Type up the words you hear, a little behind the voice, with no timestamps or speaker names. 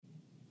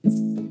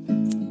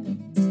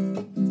Welcome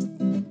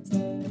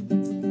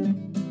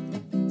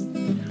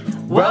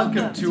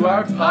to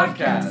our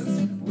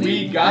podcast,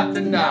 We Got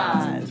the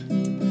Nod.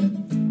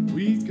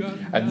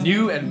 A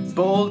new and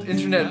bold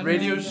internet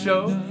radio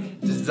show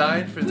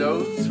designed for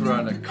those who are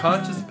on a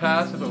conscious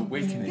path of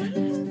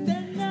awakening.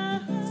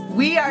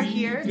 We are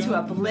here to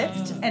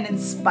uplift and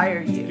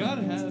inspire you,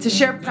 to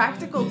share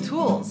practical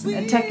tools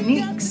and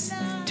techniques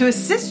to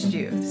assist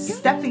you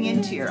stepping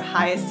into your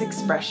highest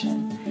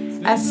expression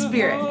as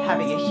spirit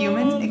having a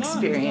human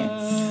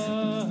experience.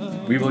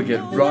 We will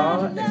get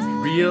raw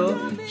and real,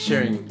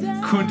 sharing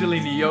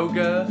Kundalini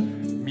yoga,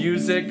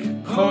 music,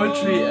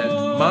 poetry,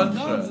 and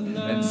mantra,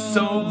 and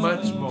so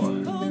much more.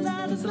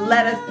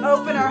 Let us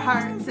open our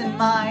hearts and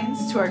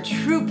minds to our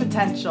true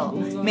potential,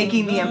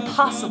 making the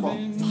impossible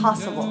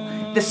possible,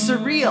 the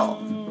surreal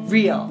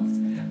real.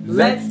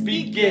 Let's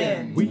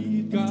begin.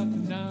 We got the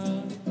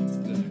nod.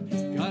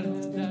 Gotta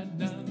have that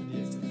nod,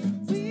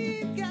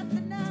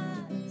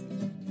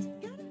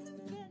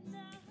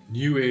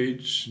 New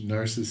Age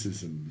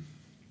Narcissism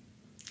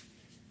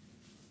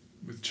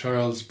with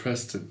Charles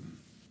Preston.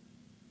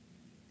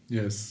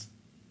 Yes,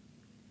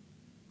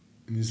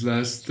 in these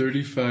last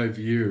 35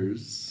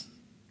 years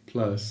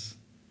plus,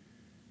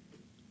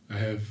 I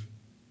have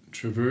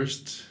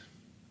traversed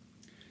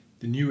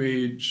the New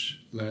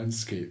Age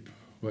landscape,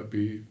 what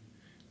we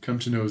come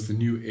to know as the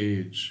New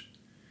Age,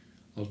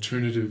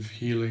 alternative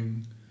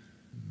healing,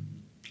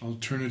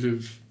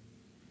 alternative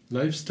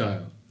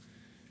lifestyle,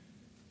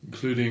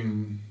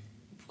 including,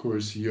 of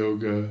course,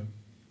 yoga,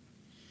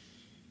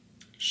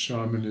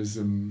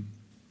 shamanism,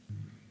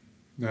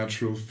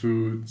 natural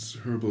foods,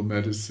 herbal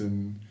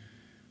medicine,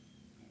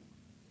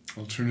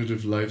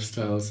 alternative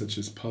lifestyles such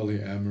as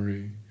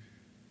polyamory,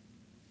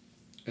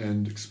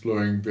 and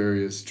exploring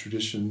various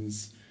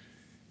traditions,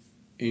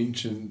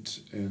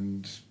 ancient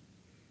and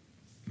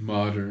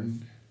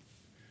modern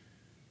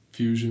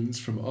fusions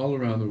from all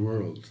around the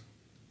world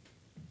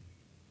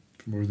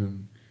for more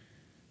than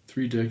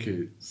 3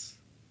 decades.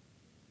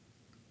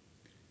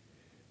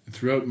 And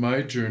throughout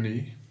my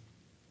journey,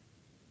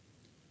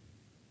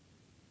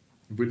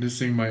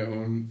 witnessing my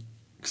own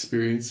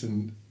experience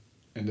and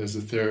as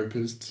a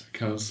therapist,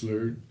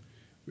 counselor,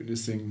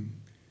 witnessing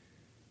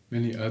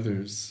many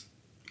others,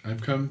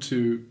 I've come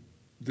to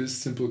this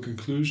simple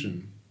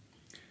conclusion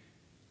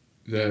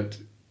that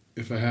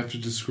if I have to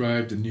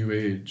describe the New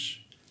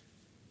Age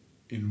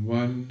in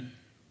one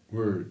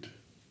word,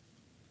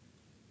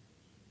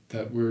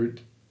 that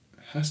word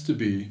has to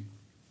be,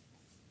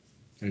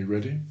 are you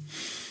ready?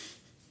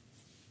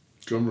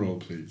 Drum roll,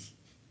 please.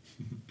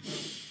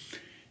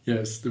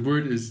 Yes, the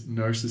word is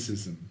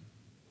narcissism.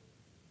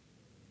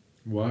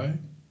 Why?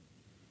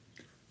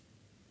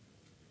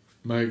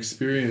 My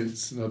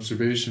experience and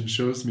observation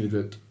shows me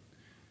that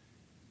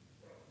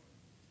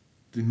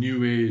the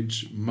New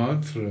Age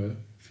mantra,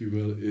 if you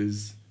will,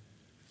 is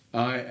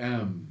I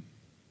am,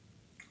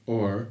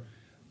 or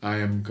I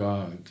am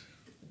God.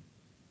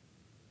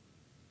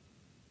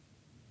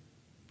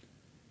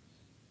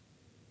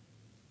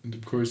 And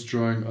of course,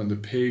 drawing on the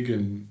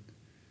pagan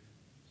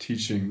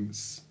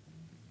teachings,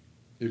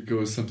 it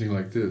goes something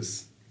like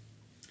this: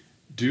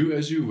 do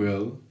as you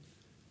will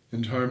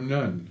and harm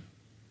none.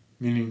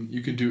 Meaning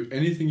you can do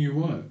anything you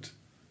want,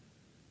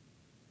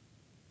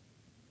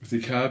 with the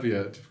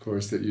caveat, of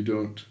course, that you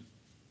don't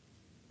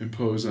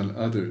impose on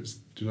others,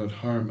 do not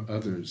harm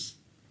others.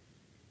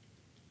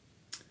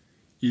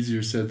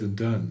 Easier said than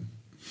done.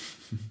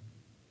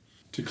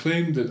 To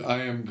claim that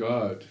I am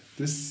God,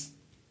 this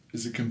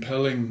is a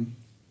compelling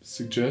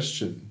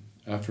suggestion,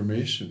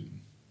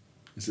 affirmation,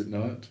 is it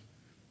not?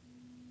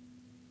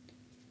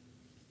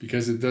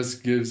 Because it thus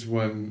gives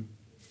one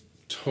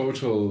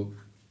total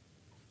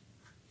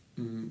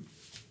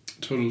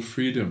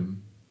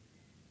freedom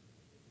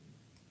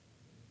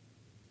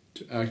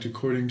to act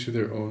according to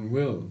their own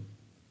will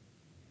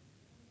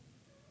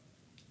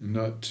and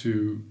not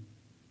to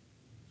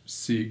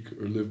seek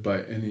or live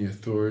by any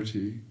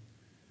authority.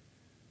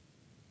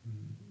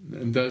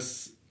 And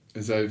thus,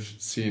 as I've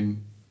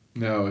seen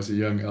now as a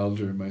young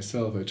elder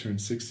myself, I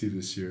turned 60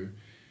 this year,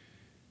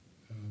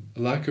 a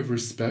lack of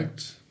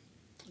respect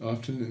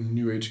often in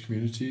New Age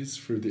communities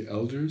for the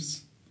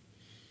elders,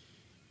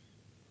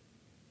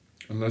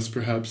 unless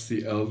perhaps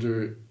the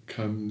elder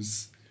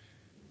comes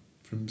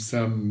from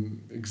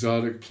some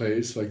exotic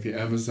place like the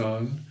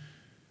Amazon,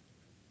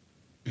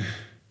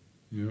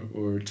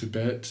 or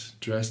Tibet,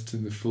 dressed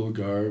in the full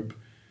garb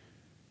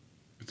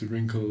with the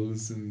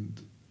wrinkles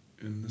and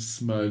the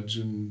smudge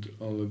and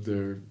all of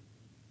their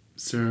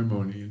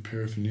ceremony and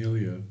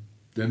paraphernalia,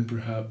 then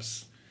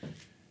perhaps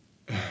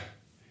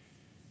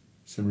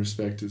some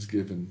respect is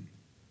given.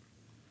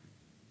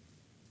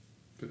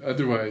 But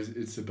otherwise,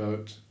 it's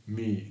about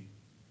me.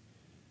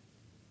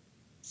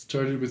 It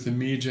started with the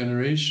me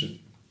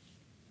generation.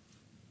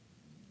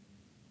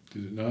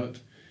 Did it not?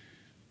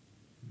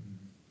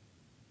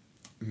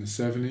 In the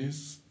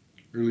 70s,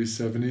 early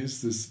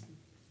 70s, this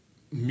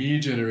me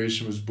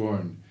generation was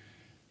born.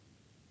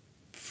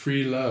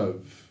 Free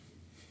love,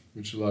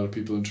 which a lot of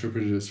people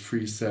interpreted as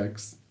free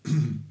sex,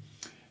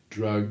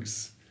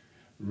 drugs,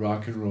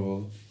 rock and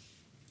roll.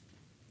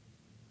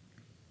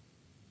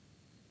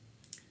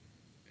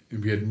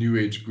 And we had New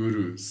Age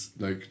gurus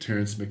like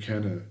Terence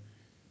McKenna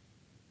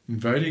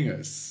inviting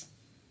us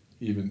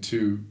even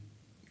to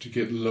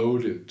get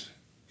loaded,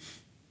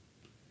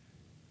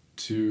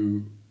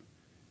 to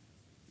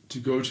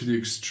go to the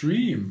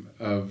extreme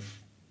of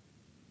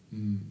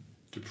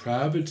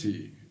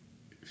depravity,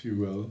 if you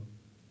will.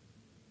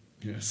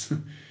 Yes.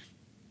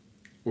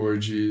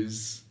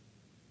 Orgies,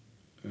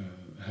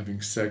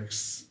 having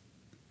sex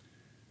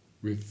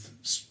with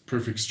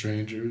perfect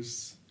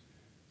strangers,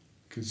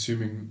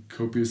 consuming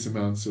copious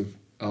amounts of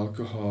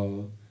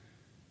alcohol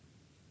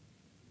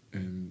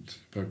and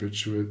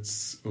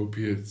barbiturates,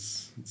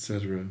 opiates,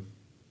 etc.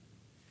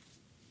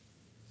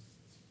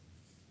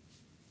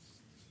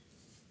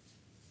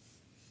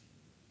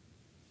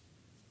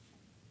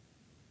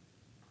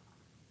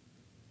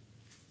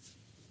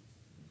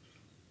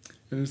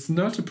 And it's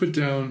not to put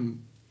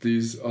down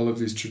all of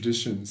these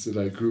traditions that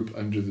I group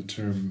under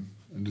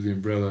the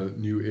umbrella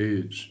New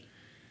Age.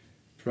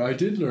 For I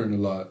did learn a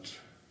lot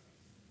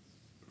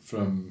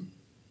from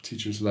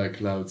teachers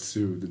like Lao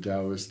Tzu, the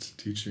Taoist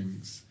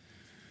teachings,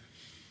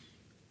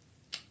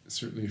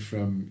 certainly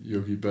from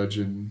Yogi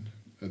Bhajan,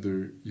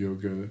 other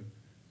yoga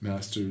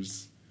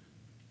masters,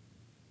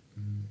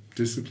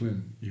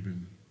 discipline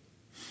even.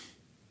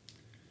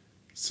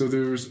 So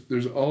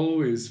there's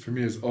always, for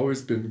me, has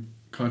always been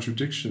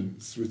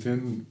contradictions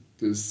within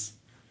this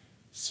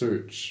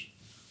search.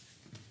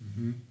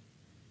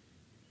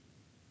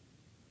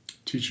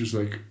 Teachers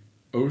like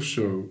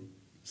Osho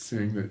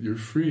saying that you're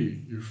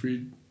free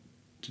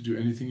to do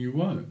anything you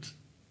want,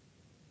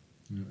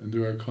 and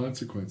there are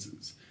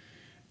consequences.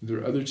 And there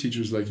are other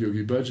teachers like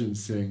Yogi Bhajan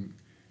saying,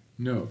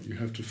 no, you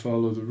have to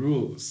follow the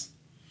rules.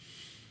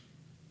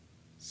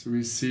 So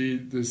we see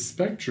this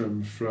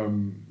spectrum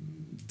from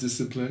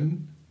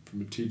discipline,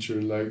 from a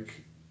teacher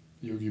like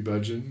Yogi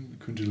Bhajan,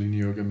 Kundalini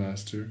Yoga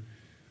master,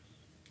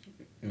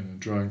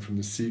 drawing from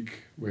the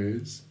Sikh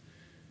ways,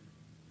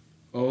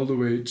 all the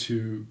way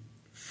to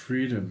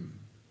freedom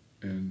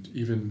and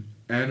even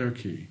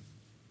anarchy.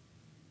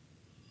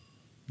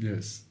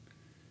 Yes,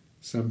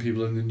 some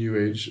people in the New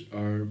Age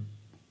are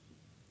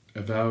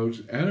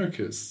avowed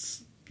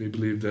anarchists. They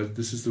believe that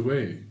this is the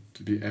way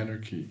to be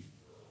anarchy,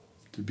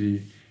 to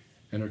be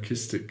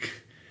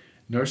anarchistic.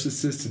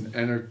 Narcissist and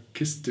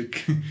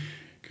anarchistic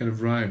kind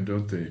of rhyme,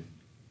 don't they?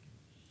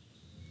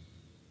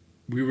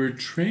 We were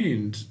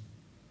trained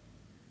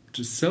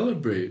to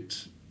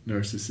celebrate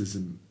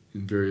narcissism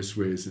in various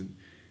ways, and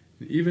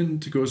even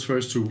to go as far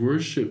as to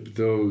worship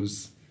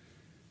those,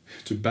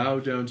 to bow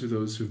down to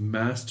those who've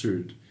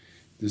mastered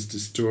this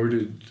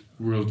distorted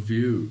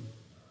worldview.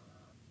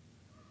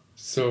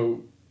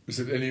 So is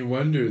it any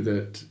wonder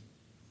that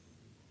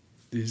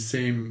these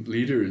same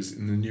leaders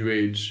in the New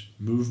Age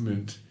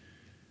movement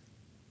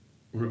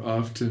were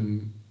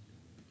often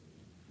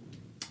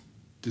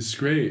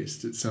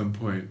disgraced at some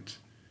point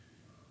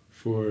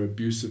for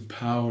abuse of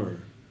power,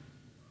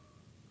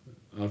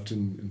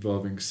 often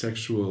involving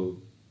sexual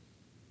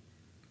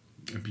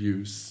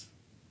abuse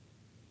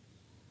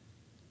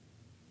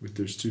with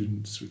their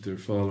students, with their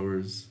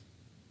followers,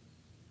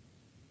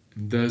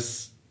 and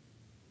thus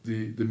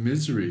the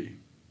misery,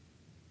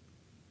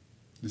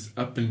 this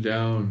up and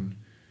down,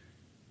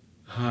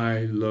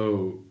 high,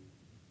 low,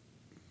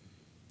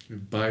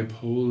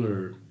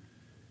 bipolar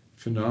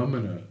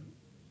phenomena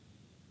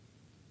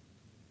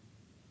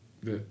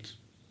that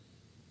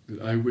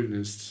I have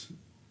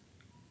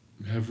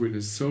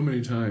witnessed so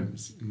many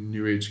times in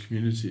New Age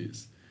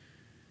communities.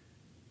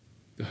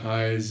 The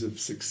highs of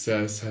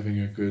success, having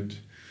a good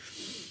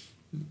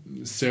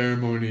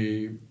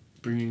ceremony,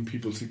 bringing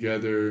people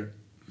together,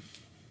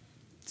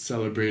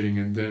 celebrating,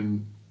 and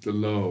then the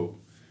low,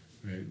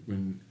 right,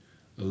 when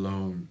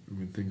alone,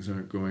 when things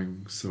aren't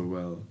going so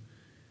well.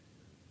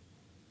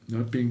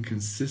 Not being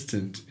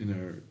consistent in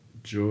our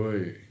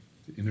joy,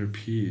 the inner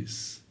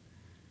peace,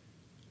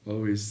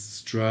 always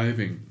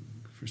striving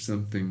for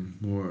something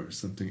more,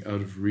 something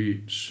out of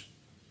reach.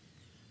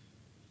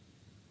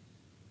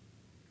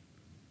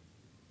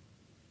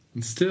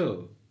 And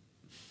still,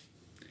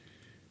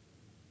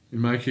 in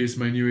my case,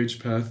 my New Age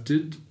path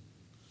did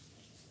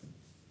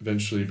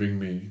eventually bring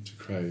me to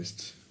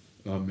Christ.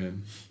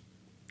 Amen.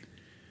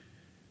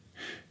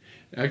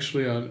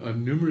 Actually,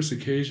 on numerous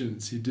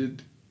occasions, he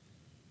did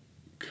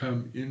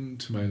come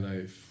into my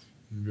life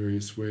in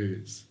various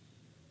ways.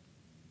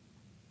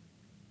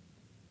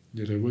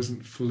 Yet I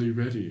wasn't fully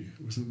ready.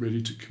 I wasn't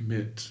ready to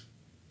commit,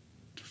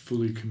 to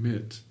fully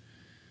commit.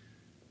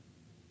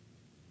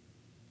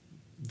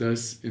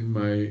 Thus, in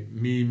my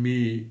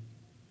me,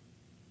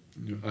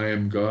 I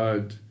am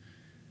God,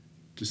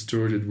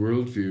 distorted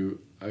worldview,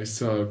 I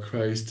saw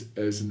Christ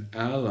as an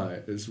ally,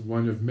 as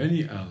one of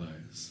many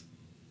allies.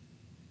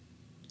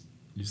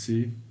 You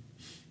see?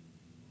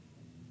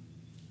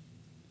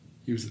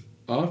 He was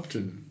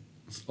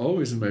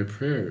always in my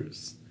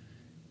prayers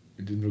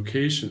and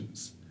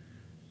invocations,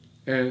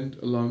 and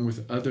along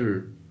with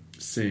other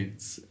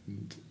saints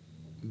and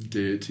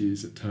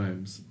deities at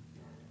times.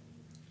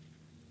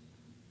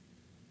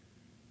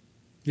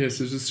 Yes,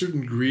 there's a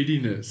certain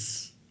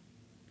greediness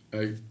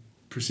I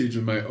perceived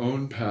in my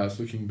own path,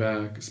 looking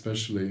back,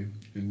 especially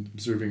in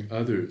observing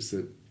others,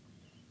 that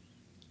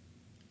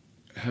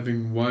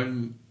having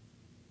one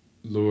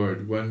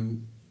Lord,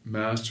 one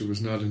Master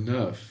was not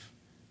enough.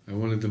 I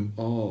wanted them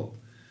all.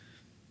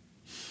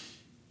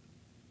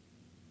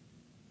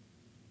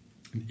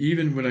 And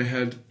even when I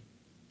had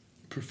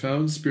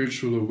profound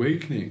spiritual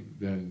awakening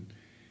then,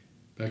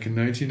 back in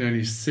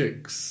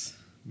 1996,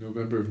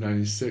 November of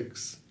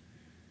 96,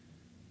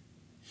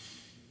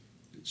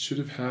 it should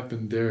have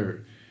happened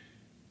there,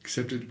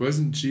 except it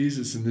wasn't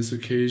Jesus in this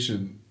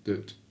occasion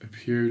that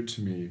appeared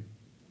to me.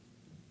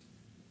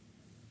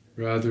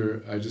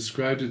 Rather, I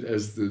described it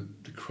as the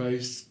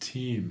Christ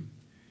team.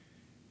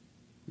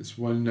 This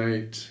one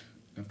night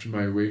after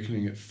my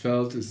awakening, it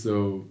felt as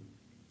though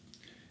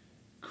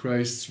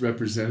Christ's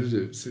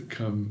representatives had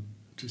come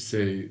to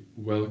say,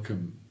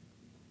 welcome.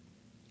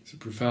 It's a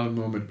profound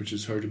moment which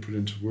is hard to put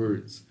into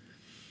words.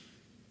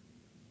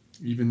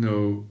 Even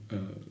though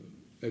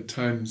at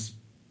times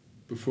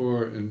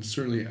before and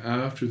certainly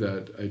after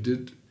that, I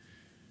did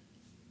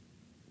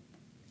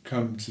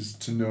come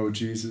to know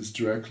Jesus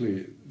directly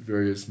at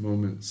various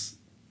moments,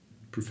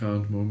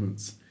 profound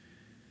moments,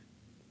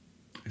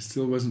 I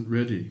still wasn't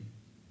ready.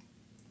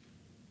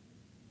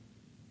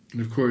 And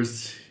of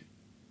course,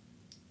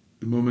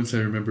 the moments I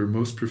remember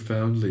most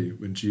profoundly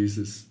when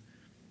Jesus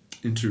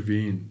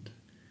intervened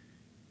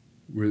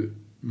were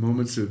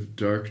moments of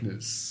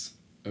darkness,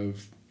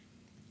 of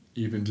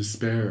even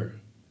despair,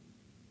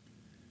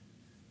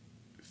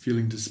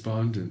 feeling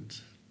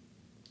despondent.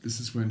 This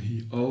is when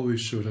he always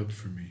showed up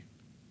for me.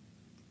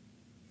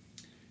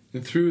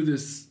 And through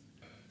this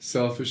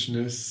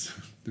selfishness,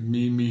 the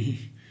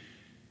me,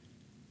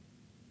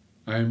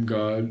 I am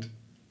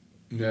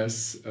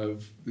God-ness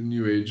of the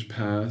New Age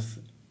path,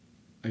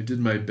 I did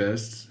my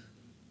best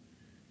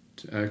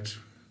to act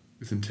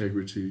with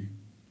integrity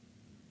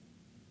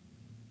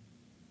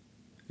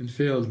and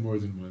failed more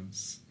than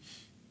once.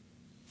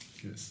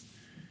 Yes.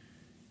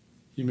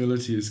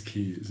 Humility is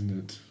key, isn't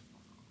it?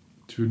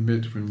 To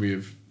admit when we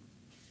have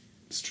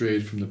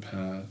strayed from the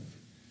path.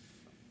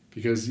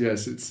 Because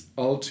yes, it's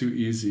all too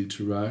easy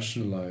to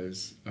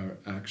rationalize our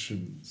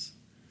actions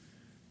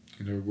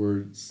and our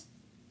words.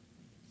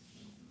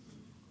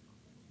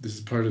 This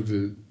is part of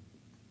the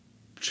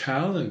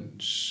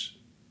challenge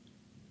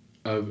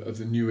of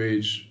the New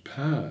Age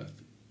path.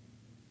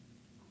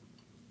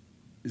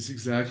 Is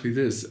exactly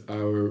this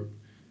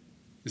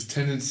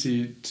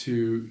tendency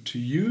to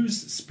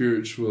use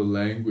spiritual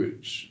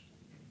language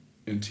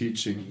and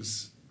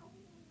teachings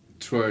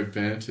to our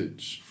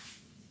advantage,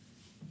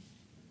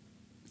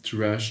 to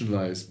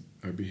rationalize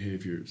our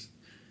behaviors,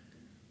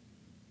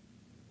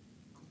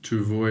 to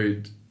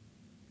avoid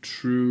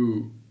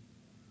true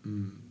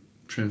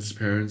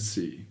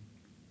transparency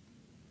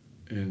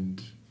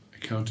and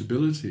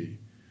accountability.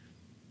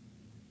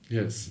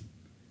 Yes.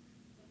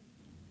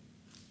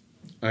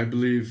 I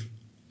believe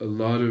a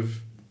lot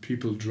of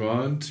people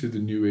drawn to the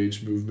New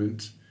Age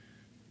movement,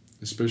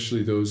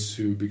 especially those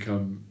who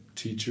become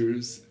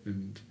teachers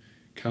and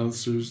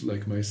counselors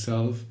like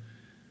myself,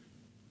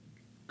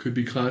 could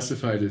be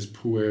classified as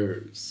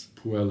puers,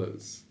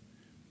 puellas.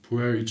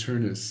 Puer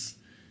eternus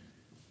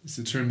is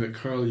a term that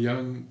Carl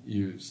Jung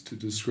used to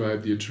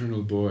describe the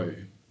eternal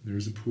boy. There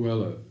is a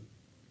puella,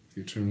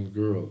 the eternal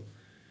girl.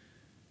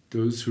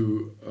 Those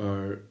who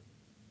are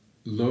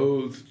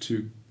loath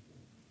to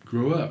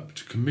grow up,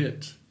 to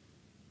commit,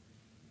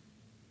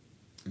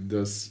 and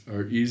thus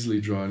are easily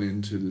drawn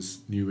into this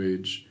New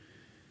Age,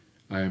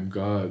 I am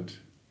God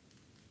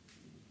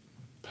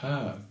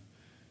path.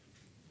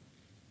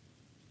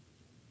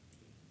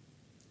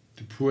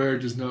 The puer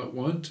does not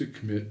want to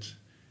commit,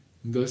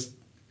 and thus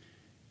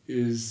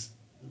is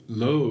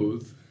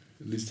loath,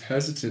 at least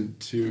hesitant,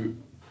 to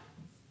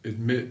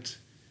admit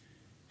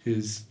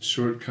his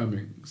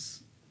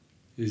shortcomings,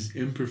 his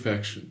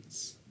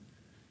imperfections.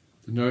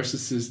 The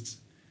narcissist,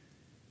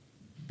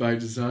 by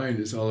design,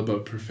 is all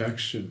about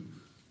perfection,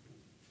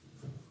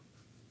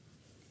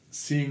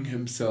 seeing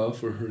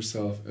himself or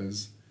herself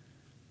as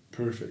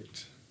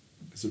perfect,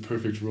 as a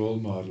perfect role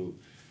model,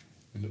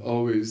 and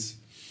always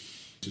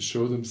to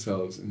show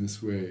themselves in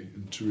this way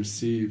and to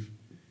receive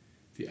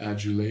the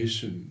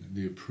adulation and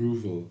the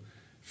approval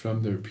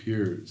from their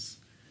peers,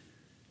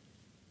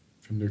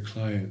 from their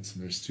clients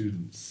and their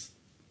students.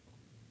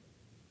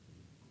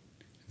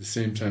 At the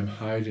same time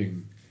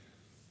hiding,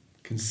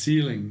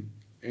 concealing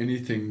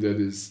anything that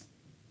is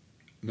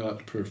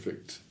not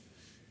perfect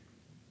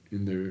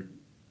in their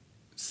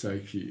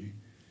psyche,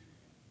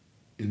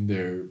 in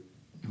their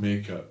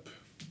makeup.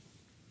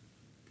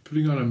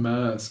 Putting on a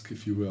mask,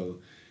 if you will.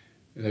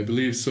 And I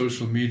believe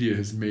social media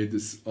has made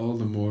this all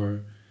the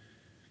more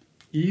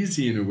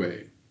easy in a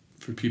way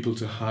for people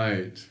to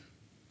hide,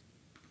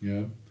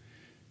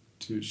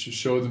 to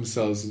show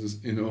themselves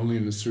only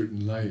in a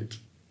certain light.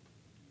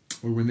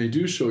 Or when they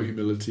do show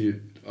humility,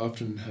 it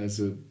often has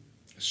a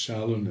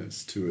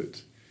shallowness to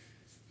it,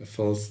 a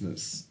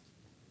falseness.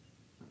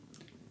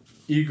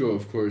 Ego,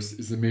 of course,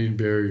 is the main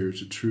barrier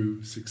to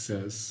true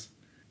success.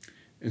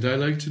 And I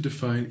like to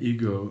define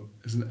ego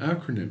as an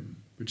acronym,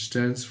 which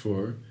stands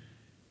for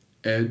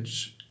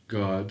Edge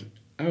God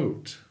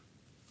Out.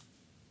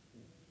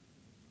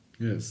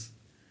 Yes.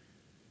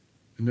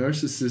 A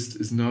narcissist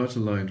is not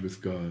aligned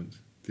with God.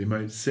 They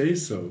might say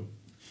so,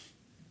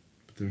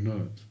 but they're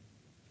not.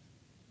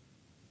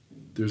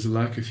 There's a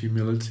lack of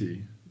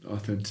humility,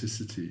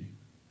 authenticity.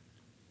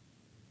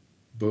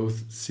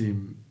 Both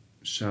seem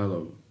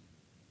shallow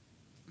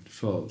and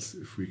false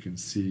if we can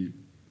see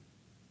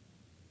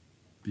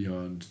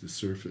beyond the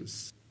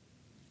surface.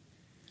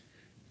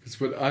 Because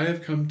what I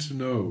have come to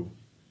know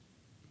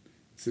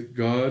is that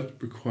God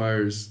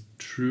requires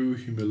true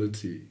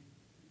humility.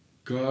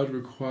 God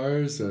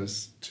requires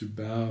us to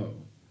bow,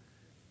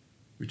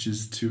 which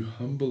is to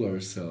humble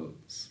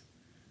ourselves,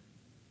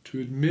 to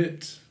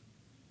admit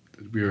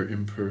that we are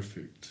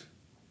imperfect,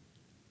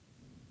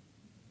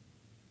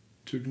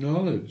 to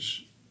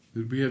acknowledge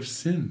that we have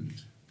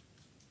sinned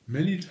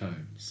many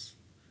times.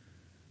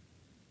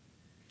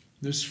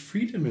 There's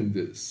freedom in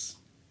this.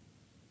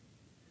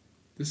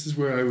 This is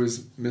where I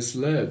was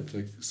misled,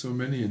 like so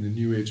many in the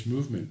New Age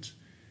movement.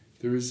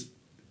 There is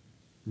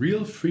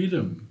real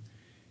freedom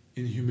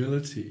in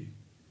humility,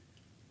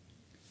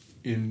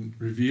 in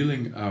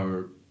revealing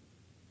our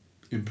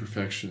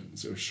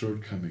imperfections or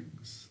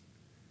shortcomings,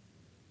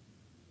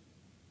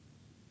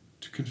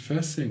 to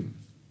confessing.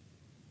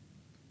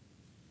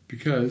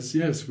 Because,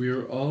 yes, we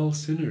are all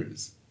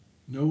sinners.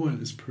 No one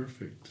is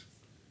perfect.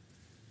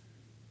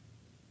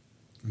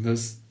 And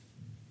thus,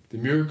 the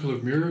miracle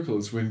of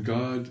miracles when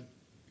God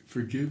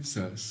forgives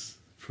us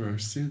for our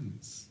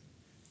sins.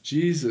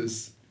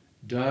 Jesus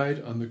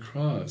died on the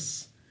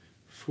cross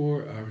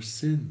for our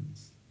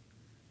sins.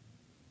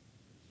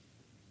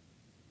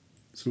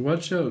 So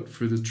watch out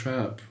for the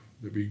trap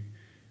that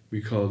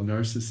we call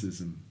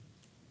narcissism.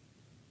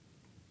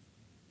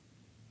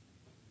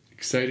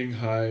 Exciting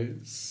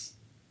highs,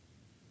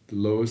 the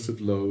lowest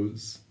of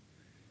lows,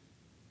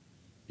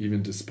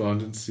 even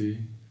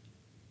despondency.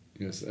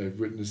 Yes, I've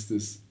witnessed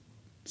this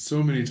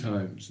so many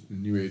times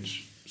in New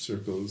Age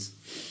circles.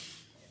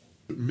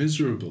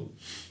 Miserable,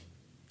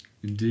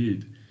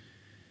 indeed.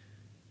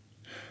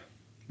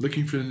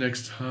 Looking for the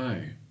next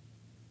high.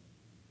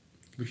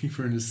 Looking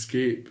for an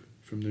escape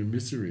from their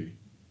misery.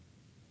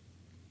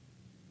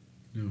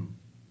 No.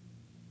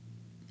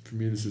 For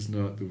me, this is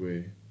not the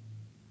way.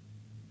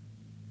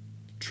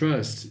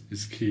 Trust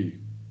is key.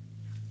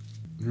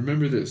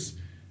 Remember this.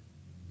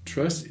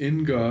 Trust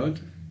in God,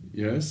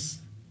 yes,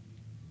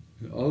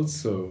 and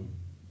also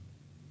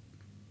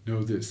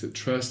know this, that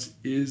trust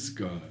is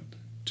God.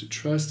 To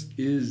trust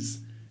is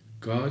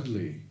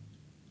godly.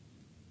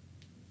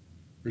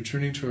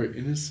 Returning to our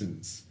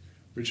innocence,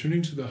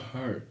 returning to the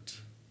heart,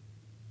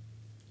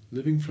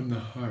 living from the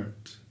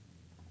heart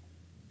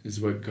is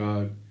what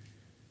God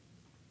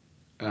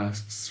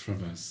asks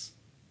from us.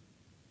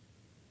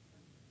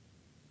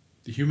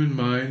 The human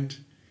mind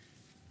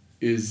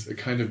is a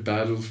kind of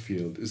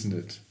battlefield, isn't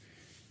it?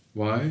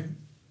 Why?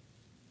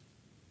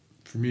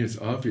 For me, it's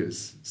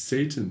obvious.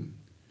 Satan,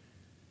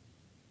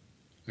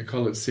 I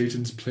call it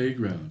Satan's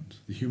playground,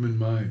 the human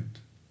mind.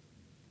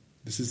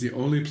 This is the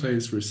only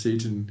place where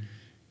Satan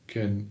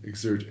can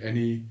exert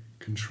any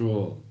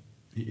control.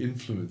 The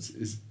influence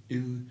is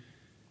in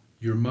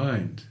your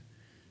mind.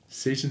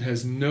 Satan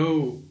has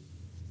no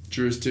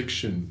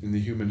jurisdiction in the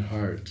human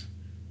heart,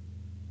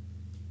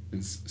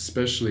 and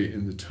especially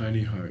in the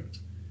tiny heart.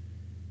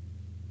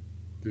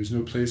 There's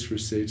no place for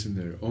Satan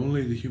there.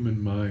 Only the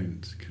human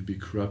mind can be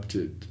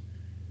corrupted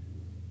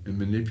and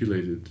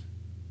manipulated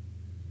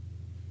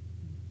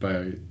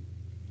by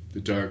the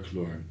Dark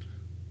Lord.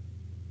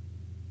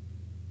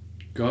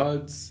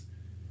 God's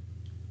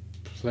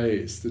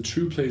place, the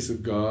true place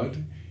of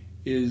God,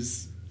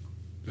 is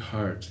the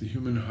heart, the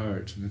human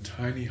heart, and the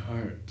tiny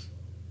heart,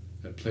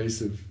 that place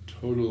of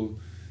total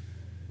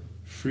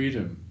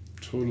freedom,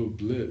 total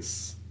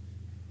bliss,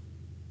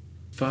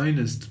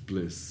 finest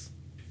bliss.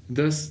 And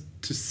thus,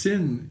 to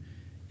sin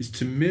is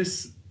to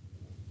miss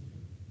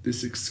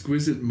this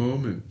exquisite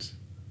moment.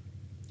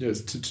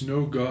 Yes, to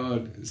know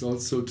God is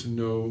also to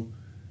know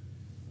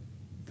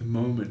the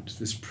moment,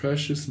 this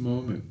precious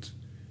moment.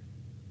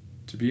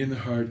 To be in the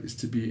heart is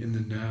to be in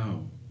the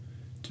now.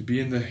 To be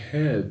in the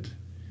head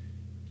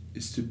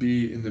is to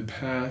be in the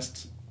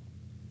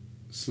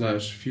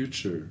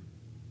past/future.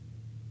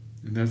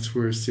 And that's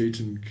where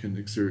Satan can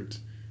exert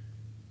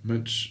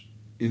much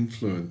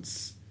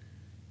influence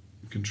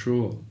and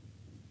control.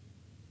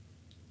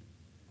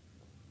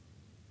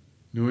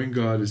 Knowing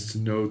God is to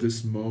know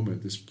this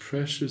moment, this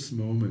precious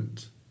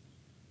moment.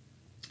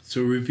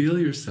 So reveal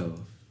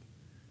yourself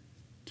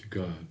to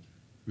God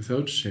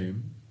without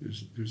shame.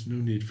 There's no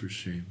need for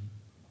shame.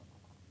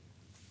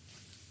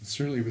 And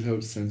certainly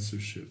without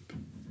censorship.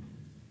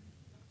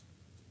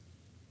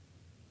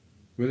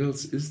 What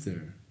else is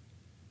there?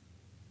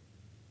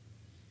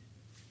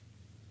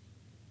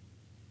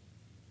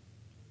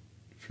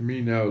 For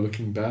me now,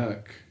 looking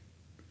back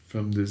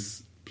from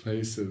this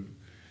place of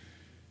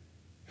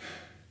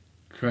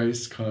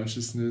Christ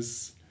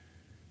consciousness,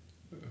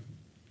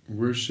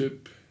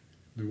 worship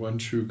the one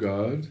true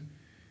God,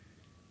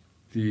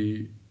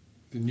 the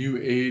New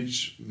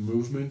Age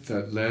movement,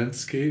 that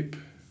landscape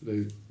that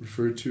I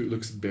referred to, it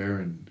looks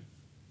barren,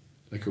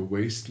 like a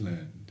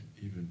wasteland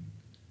even.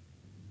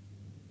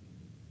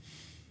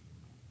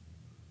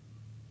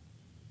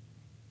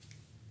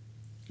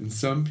 And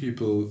some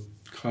people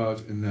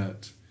caught in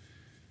that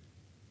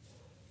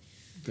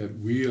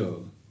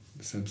wheel,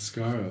 the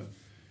samskara,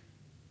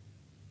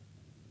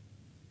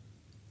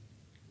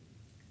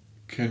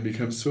 can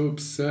become so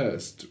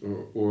obsessed,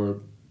 or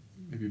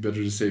maybe better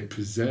to say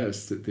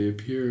possessed, that they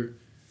appear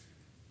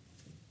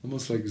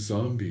almost like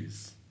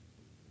zombies.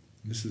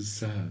 And this is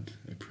sad.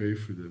 I pray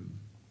for them.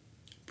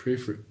 I pray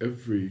for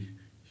every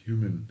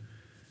human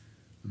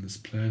on this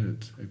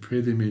planet. I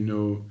pray they may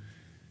know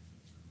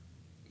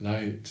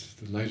light,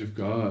 the light of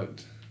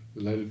God,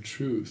 the light of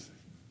truth,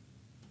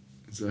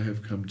 as I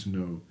have come to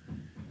know.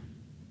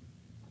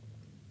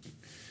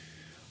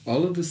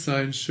 All of the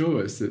signs show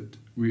us that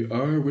we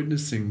are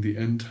witnessing the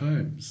end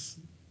times.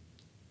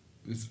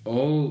 It's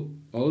all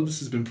of this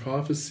has been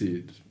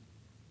prophesied,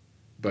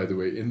 by the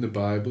way, in the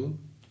Bible,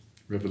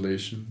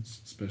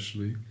 Revelations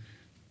especially.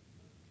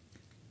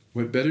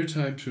 What better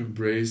time to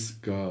embrace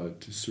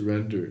God, to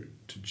surrender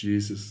to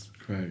Jesus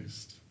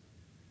Christ?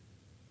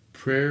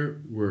 Prayer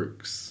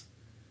works.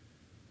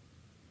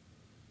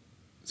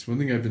 It's one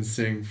thing I've been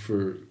saying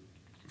for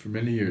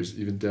many years,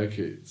 even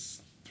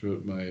decades,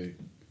 throughout my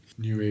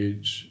New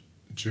Age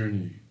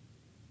journey.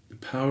 The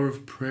power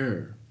of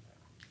prayer.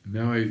 And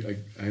now I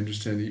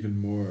understand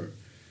even more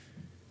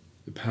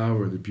the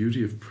power, the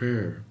beauty of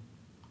prayer.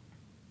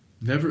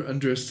 Never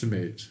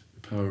underestimate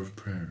the power of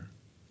prayer.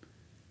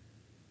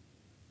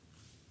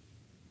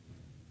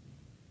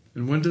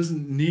 And one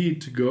doesn't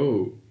need to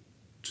go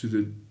to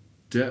the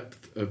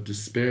depth of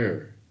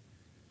despair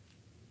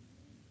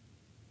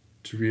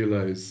to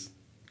realize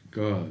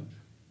God.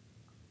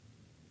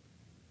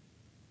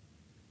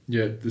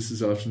 Yet this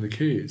is often the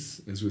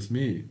case, as with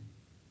me,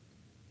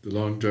 the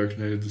long dark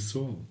night of the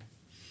soul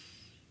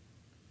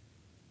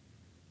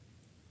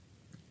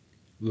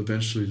will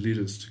eventually lead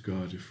us to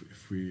God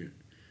if we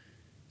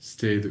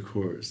stay the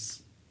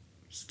course,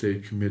 stay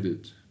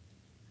committed.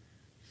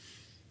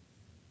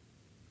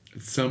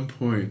 At some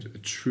point, a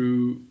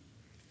true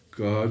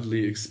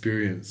godly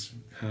experience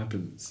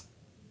happens.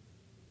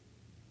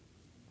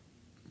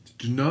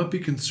 Do not be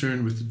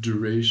concerned with the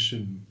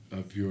duration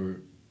of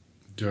your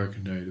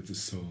dark night of the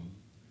soul,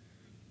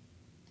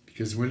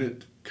 because when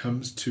it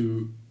comes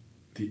to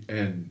the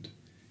end,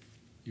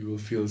 you will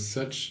feel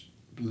such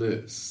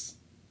bliss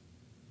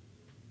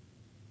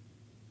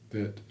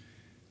that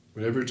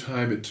whatever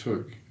time it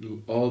took, it'll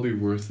all be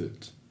worth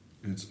it,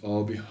 and it's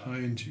all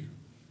behind you.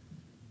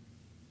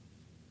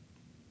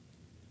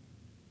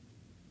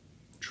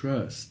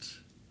 Trust.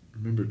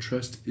 Remember,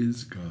 trust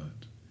is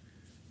God.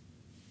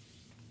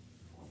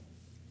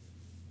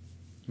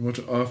 I want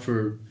to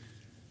offer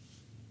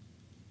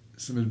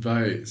some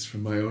advice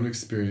from my own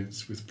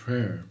experience with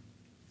prayer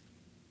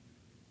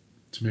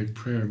to make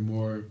prayer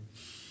more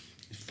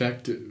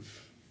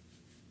effective,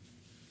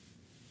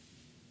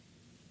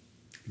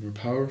 more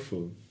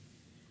powerful.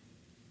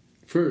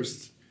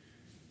 First,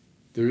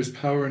 there is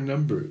power in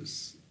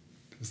numbers.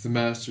 As the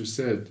Master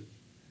said,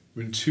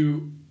 when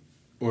two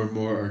or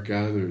more are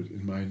gathered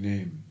in my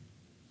name.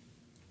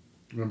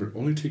 Remember, it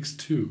only takes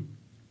two.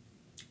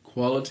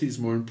 Quality is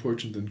more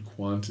important than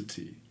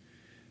quantity.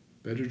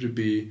 Better to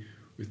be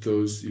with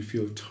those you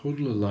feel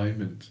total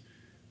alignment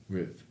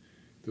with,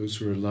 those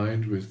who are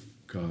aligned with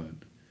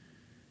God,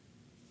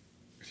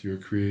 with your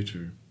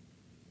Creator.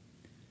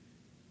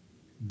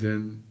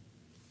 Then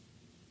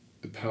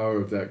the power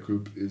of that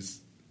group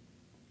is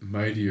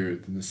mightier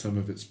than the sum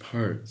of its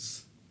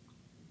parts.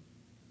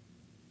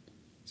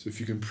 So if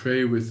you can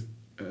pray with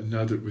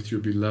another, with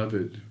your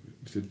beloved,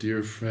 with a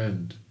dear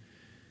friend,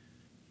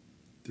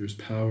 there's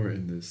power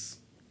in this.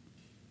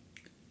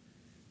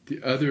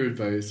 The other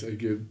advice I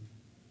give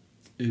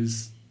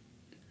is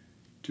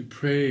to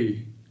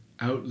pray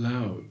out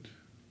loud,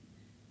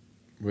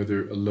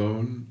 whether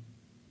alone,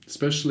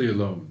 especially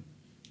alone.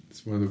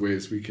 It's one of the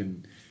ways we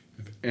can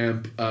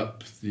amp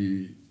up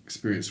the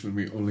experience when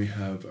we only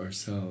have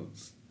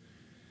ourselves.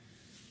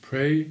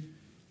 Pray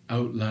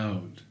out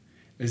loud,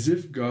 as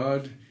if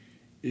God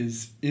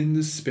is in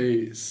the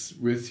space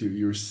with you.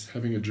 You're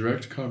having a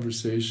direct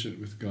conversation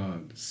with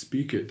God.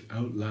 Speak it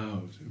out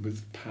loud and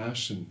with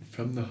passion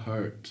from the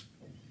heart.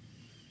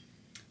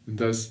 And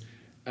thus,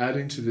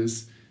 adding to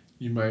this,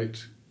 you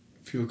might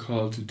feel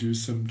called to do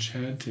some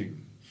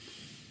chanting,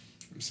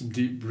 or some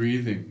deep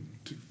breathing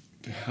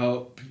to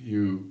help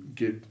you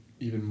get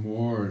even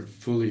more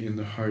fully in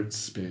the heart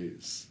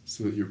space,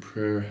 so that your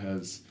prayer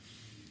has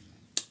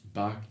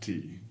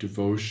bhakti,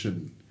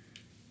 devotion,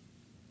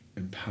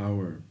 and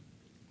power.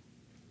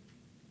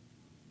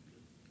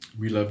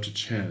 We love to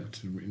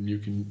chant, and you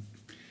can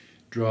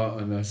draw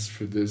on us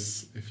for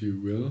this if you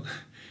will.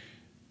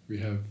 We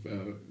have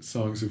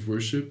songs of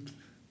worship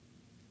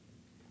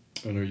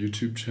on our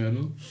YouTube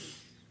channel.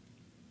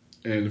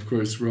 And of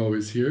course, we're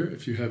always here.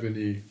 If you have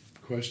any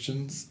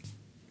questions,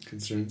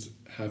 concerns,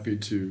 happy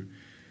to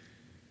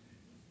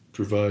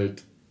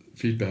provide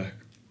feedback.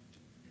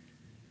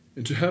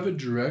 And to have a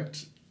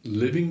direct,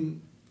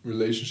 living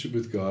relationship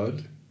with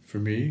God, for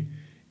me,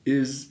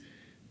 is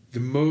the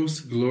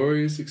most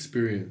glorious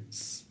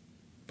experience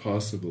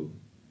possible.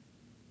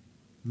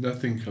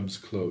 Nothing comes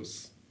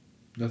close.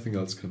 Nothing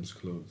else comes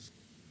close.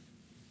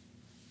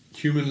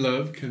 Human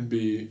love can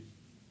be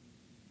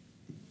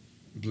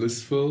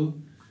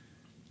blissful,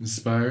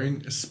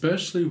 inspiring,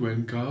 especially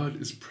when God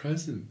is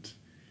present.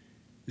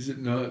 Is it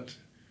not?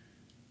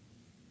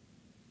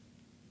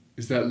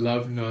 Is that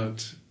love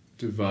not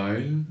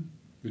divine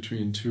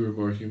between two or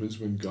more humans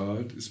when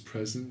God is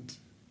present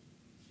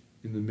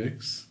in the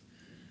mix?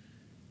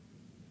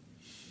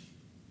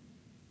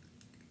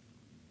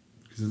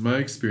 Because in my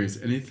experience,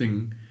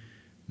 anything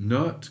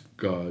not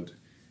God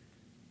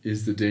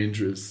is the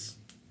dangerous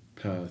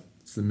path.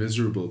 It's the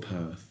miserable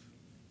path.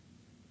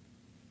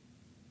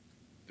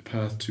 The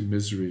path to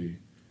misery,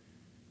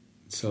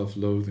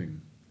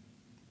 self-loathing.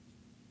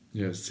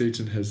 Yes,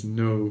 Satan has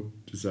no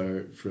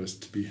desire for us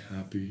to be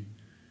happy,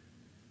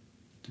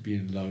 to be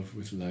in love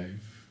with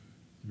life,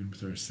 even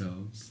with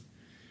ourselves.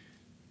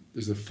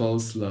 There's a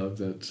false love,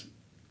 that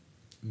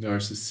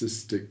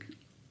narcissistic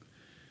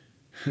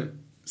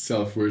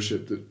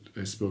self-worship that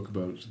I spoke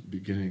about at the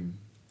beginning.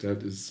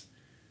 That is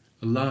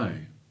a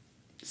lie.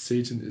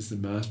 Satan is the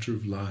master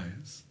of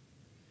lies.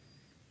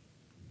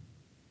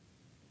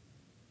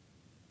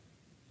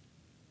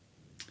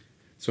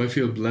 So I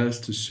feel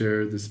blessed to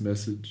share this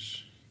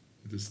message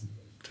at this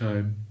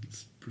time,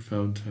 this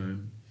profound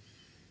time.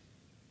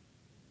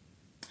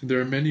 And there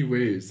are many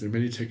ways, there are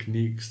many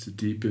techniques to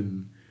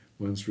deepen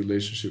one's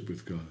relationship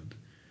with God.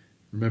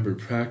 Remember,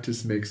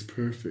 practice makes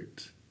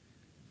perfect.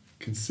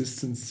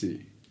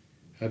 Consistency,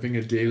 having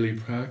a daily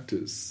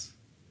practice.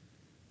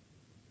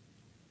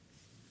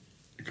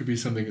 It could be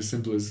something as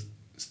simple as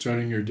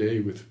starting your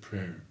day with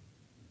prayer,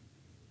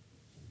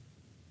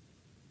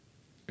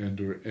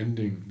 and or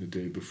ending the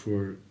day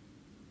before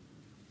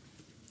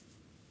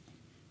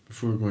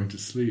going to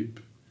sleep.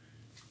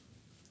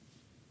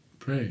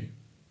 Pray,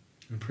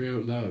 and pray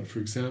out loud. For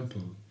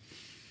example,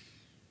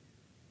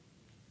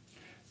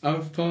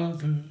 Our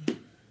Father,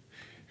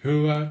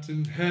 who art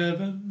in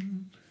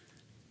heaven,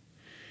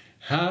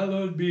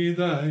 hallowed be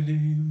thy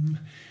name.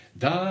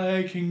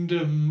 Thy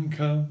kingdom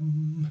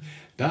come,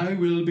 thy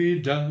will be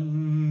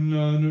done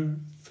on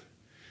earth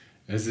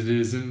as it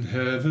is in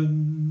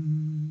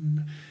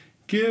heaven.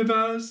 Give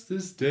us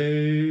this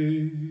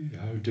day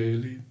our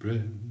daily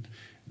bread,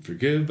 and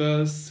forgive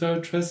us our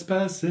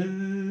trespasses,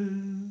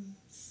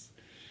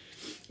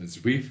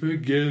 as we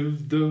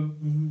forgive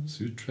those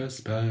who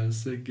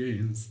trespass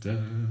against us.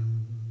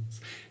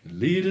 And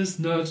lead us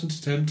not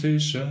into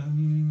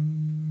temptation,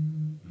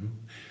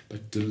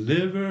 but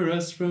deliver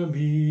us from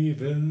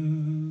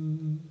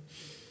evil.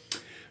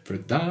 For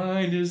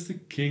thine is the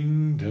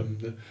kingdom,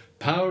 the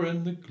power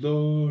and the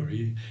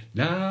glory,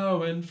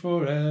 now and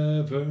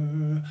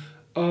forever.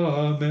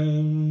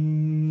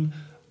 Amen.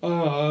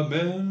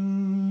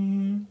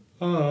 Amen.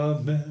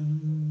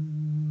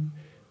 Amen.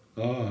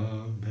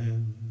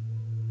 Amen.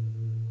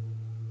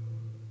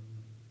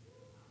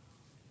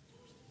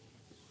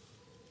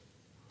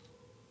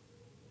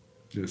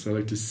 Yes, I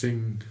like to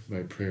sing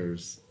my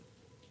prayers.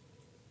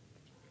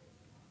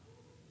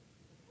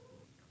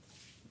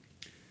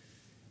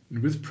 And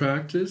with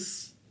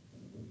practice,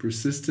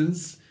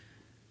 persistence,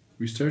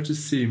 we start to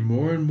see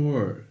more and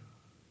more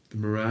the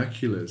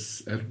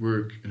miraculous at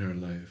work in our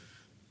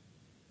life.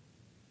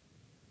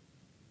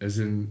 As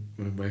in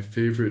one of my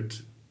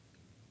favorite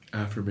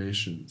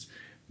affirmations,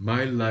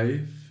 my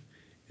life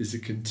is a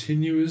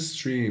continuous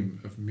stream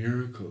of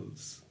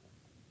miracles.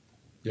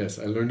 Yes,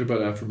 I learned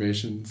about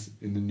affirmations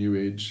in the New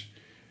Age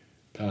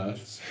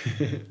paths.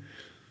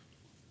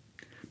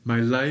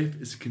 My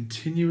life is a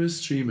continuous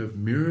stream of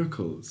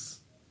miracles.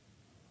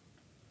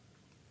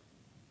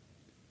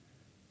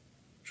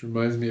 Which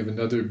reminds me of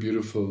another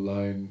beautiful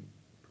line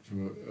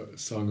from a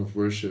song of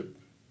worship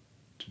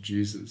to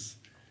Jesus,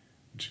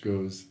 which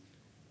goes,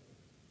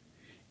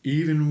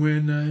 even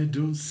when I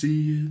don't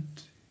see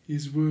it,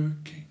 He's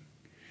working.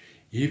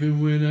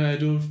 Even when I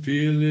don't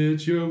feel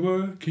it, You're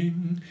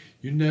working.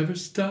 You never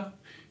stop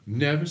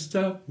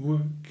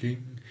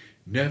working.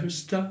 Never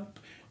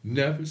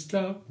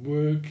stop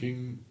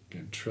working.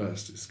 And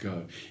trust is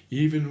God.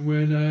 Even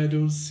when I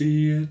don't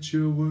see it,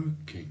 You're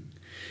working.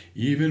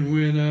 Even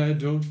when I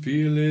don't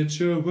feel it,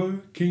 You're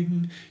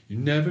working. You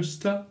never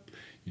stop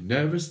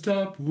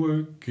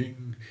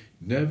working.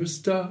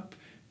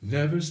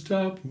 Never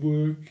stop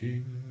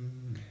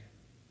working.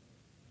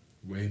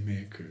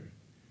 Waymaker.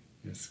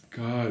 Yes,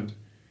 God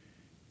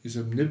is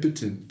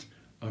omnipotent,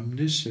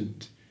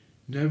 omniscient,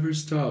 never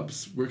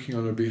stops working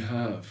on our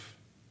behalf,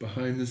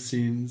 behind the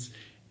scenes,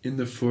 in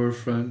the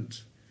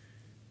forefront.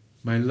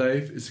 My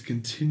life is a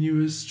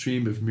continuous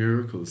stream of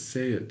miracles.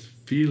 Say it,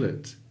 feel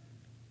it.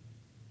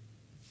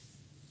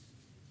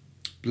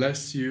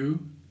 Bless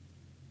you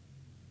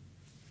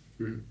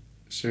for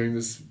sharing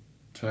this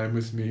time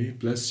with me.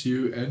 Bless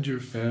you and your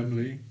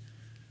family.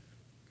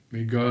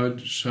 May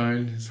God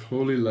shine His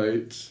holy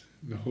light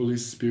and the Holy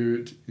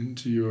Spirit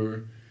into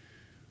your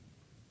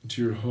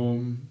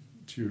home,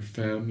 to your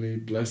family,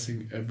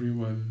 blessing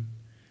everyone,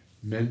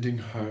 mending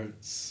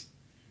hearts,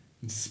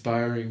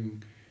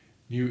 inspiring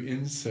new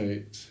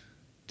insight,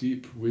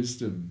 deep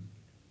wisdom,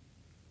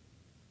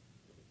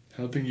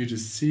 helping you to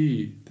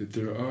see that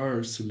there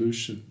are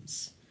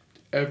solutions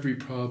to every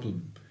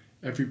problem.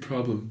 Every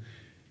problem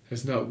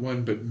has not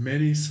one but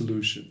many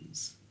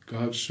solutions.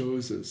 God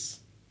shows us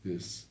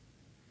this.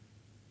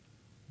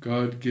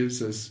 God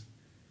gives us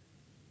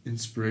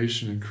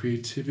inspiration and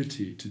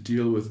creativity to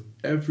deal with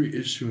every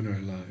issue in our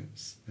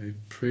lives. I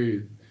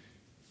pray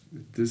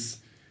that this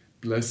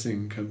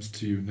blessing comes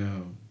to you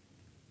now.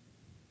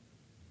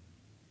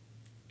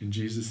 In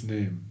Jesus'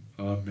 name,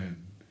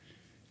 amen.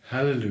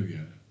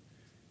 Hallelujah.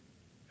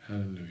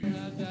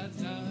 Hallelujah.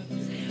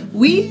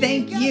 We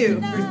thank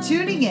you for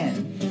tuning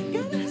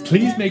in.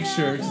 Please make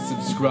sure to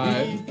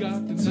subscribe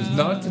so as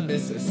not to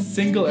miss a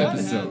single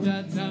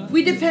episode.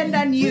 We depend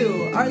on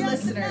you, our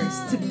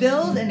listeners, to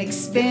build and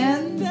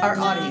expand our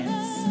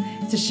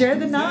audience, to share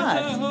the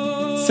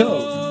nod.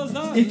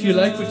 So, if you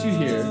like what you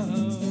hear,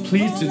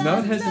 please do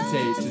not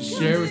hesitate to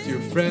share with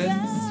your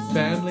friends,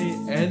 family,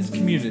 and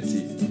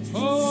community.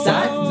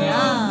 Sat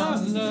Nam.